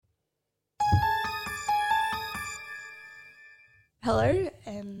Hello,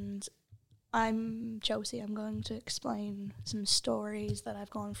 and I'm Chelsey. I'm going to explain some stories that I've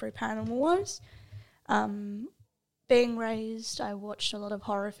gone through paranormal-wise. Being raised, I watched a lot of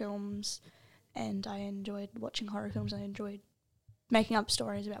horror films, and I enjoyed watching horror films. I enjoyed making up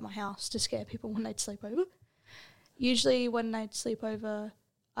stories about my house to scare people when they'd sleep over. Usually when they'd sleep over,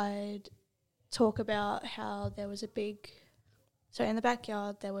 I'd talk about how there was so in the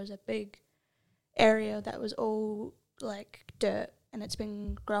backyard there was a big area that was all like dirt and it's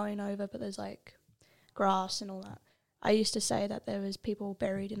been growing over, but there's like grass and all that. I used to say that there was people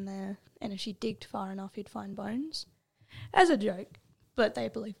buried in there, and if you digged far enough you'd find bones, as a joke, but they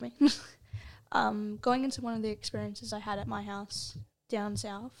believed me. Going into one of the experiences I had at my house down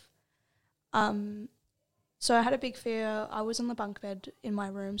south, so I had a big fear. I was on the bunk bed in my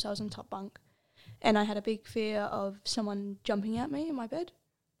room, so I was on top bunk, and I had a big fear of someone jumping at me in my bed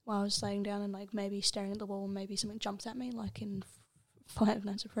while I was laying down and like maybe staring at the wall and maybe something jumps at me, like in Five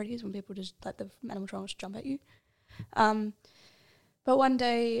Nights at Freddy's when people just let the animatronics jump at you. But one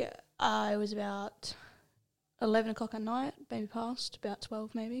day I was about 11 o'clock at night, maybe past, about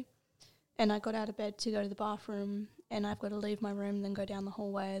 12 maybe, and I got out of bed to go to the bathroom, and I've got to leave my room, then go down the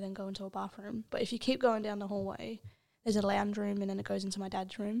hallway, then go into a bathroom. But if you keep going down the hallway, there's a lounge room and then it goes into my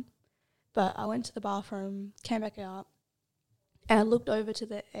dad's room. But I went to the bathroom, came back out, and I looked over to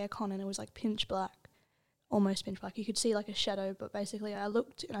the aircon and it was like pitch black, almost pitch black. You could see like a shadow, but basically I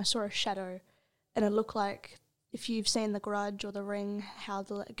looked and I saw a shadow, and it looked like, if you've seen The Grudge or The Ring, how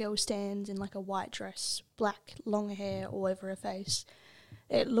the girl stands in like a white dress, black long hair all over her face.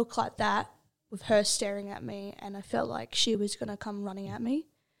 It looked like that with her staring at me, and I felt like she was going to come running at me.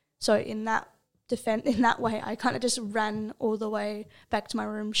 So in that way, I kind of just ran all the way back to my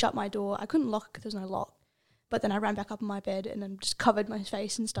room, shut my door. I couldn't lock because there's no lock. But then I ran back up in my bed and then just covered my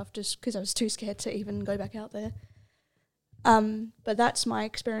face and stuff just because I was too scared to even go back out there. But that's my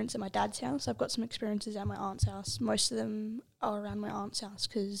experience at my dad's house. I've got some experiences at my aunt's house. Most of them are around my aunt's house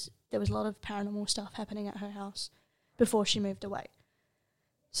because there was a lot of paranormal stuff happening at her house before she moved away.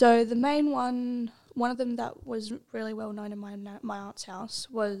 So the main one of them that was really well known in my aunt's house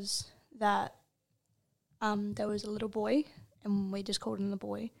was that there was a little boy, and we just called him the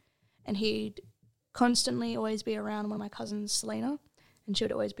boy, and he'd constantly always be around one of my cousins, Selena, and she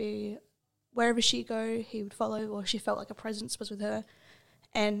would always be, wherever she'd go, he would follow, or she felt like a presence was with her.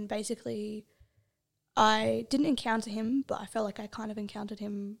 And basically, I didn't encounter him, but I felt like I kind of encountered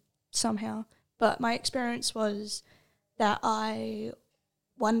him somehow. But my experience was that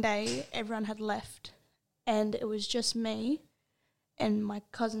one day, everyone had left, and it was just me and my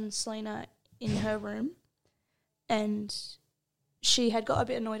cousin Selena in her room, and she had got a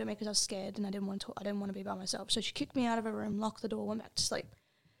bit annoyed at me because I was scared and I didn't want to be by myself. So she kicked me out of her room, locked the door, went back to sleep.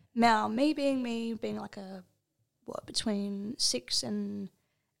 Now, me being like between 6 and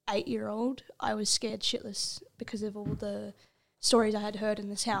 8-year-old, I was scared shitless because of all the stories I had heard in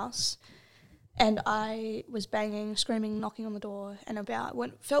this house. And I was banging, screaming, knocking on the door, and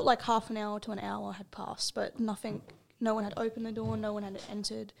felt like half an hour to an hour had passed, but no one had opened the door, no one had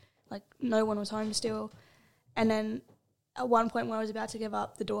entered, like no one was home still. And then at one point when I was about to give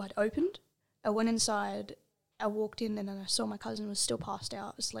up, the door had opened. I went inside, I walked in, and then I saw my cousin was still passed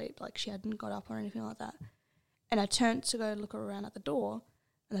out asleep, like she hadn't got up or anything like that. And I turned to go look around at the door,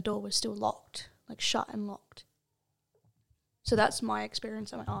 and the door was still locked, like shut and locked. So that's my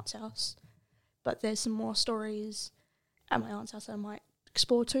experience at my aunt's house. But there's some more stories at my aunt's house that I might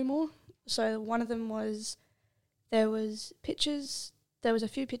explore two more. So one of them was, there was a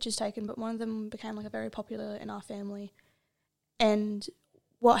few pictures taken, but one of them became like a very popular in our family. And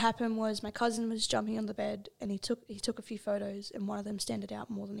what happened was my cousin was jumping on the bed, and he took a few photos, and one of them stood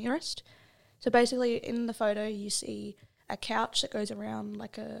out more than the rest. So basically in the photo you see a couch that goes around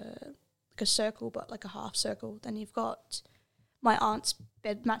like a circle, but like a half circle. Then you've got my aunt's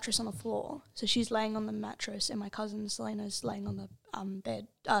bed mattress on the floor. So she's laying on the mattress, and my cousin Selena's laying on the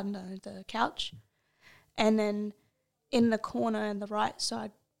the couch. And then in the corner, in the right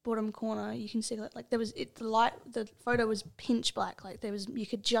side bottom corner, you can see like the photo was pitch black. Like you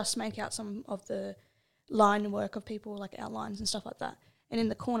could just make out some of the line work of people, like outlines and stuff like that. And in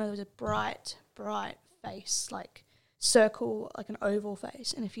the corner there was a bright face, like circle, like an oval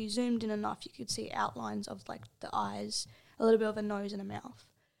face. And if you zoomed in enough, you could see outlines of like the eyes, a little bit of a nose and a mouth.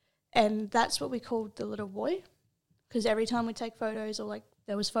 And that's what we called the little boy, because every time we take photos or like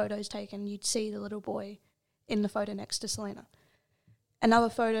there was photos taken, you'd see the little boy in the photo next to Selena. Another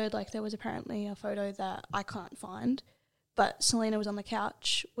photo, like there was apparently a photo that I can't find, but Selena was on the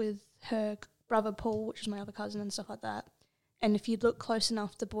couch with her brother Paul, which is my other cousin, and stuff like that. And if you look close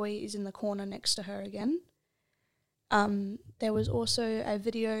enough, the boy is in the corner next to her again. There was also a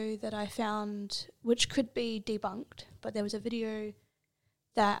video that I found, which could be debunked, but there was a video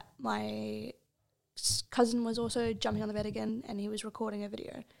that my cousin was also jumping on the bed again, and he was recording a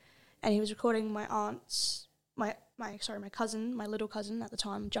video. And he was recording my aunt's, my cousin, my little cousin at the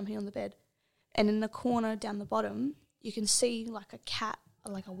time, jumping on the bed. And in the corner down the bottom, you can see like a cat,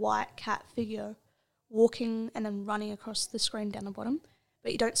 like a white cat figure walking and then running across the screen down the bottom.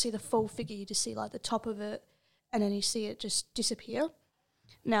 But you don't see the full figure, you just see like the top of it, and then you see it just disappear.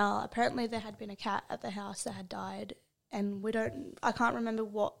 Now, apparently there had been a cat at the house that had died, and I can't remember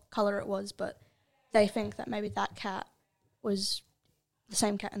what colour it was, but they think that maybe that cat was the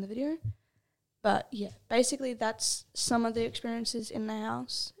same cat in the video. But yeah, basically that's some of the experiences in the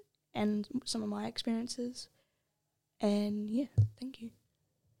house and some of my experiences. And yeah, thank you.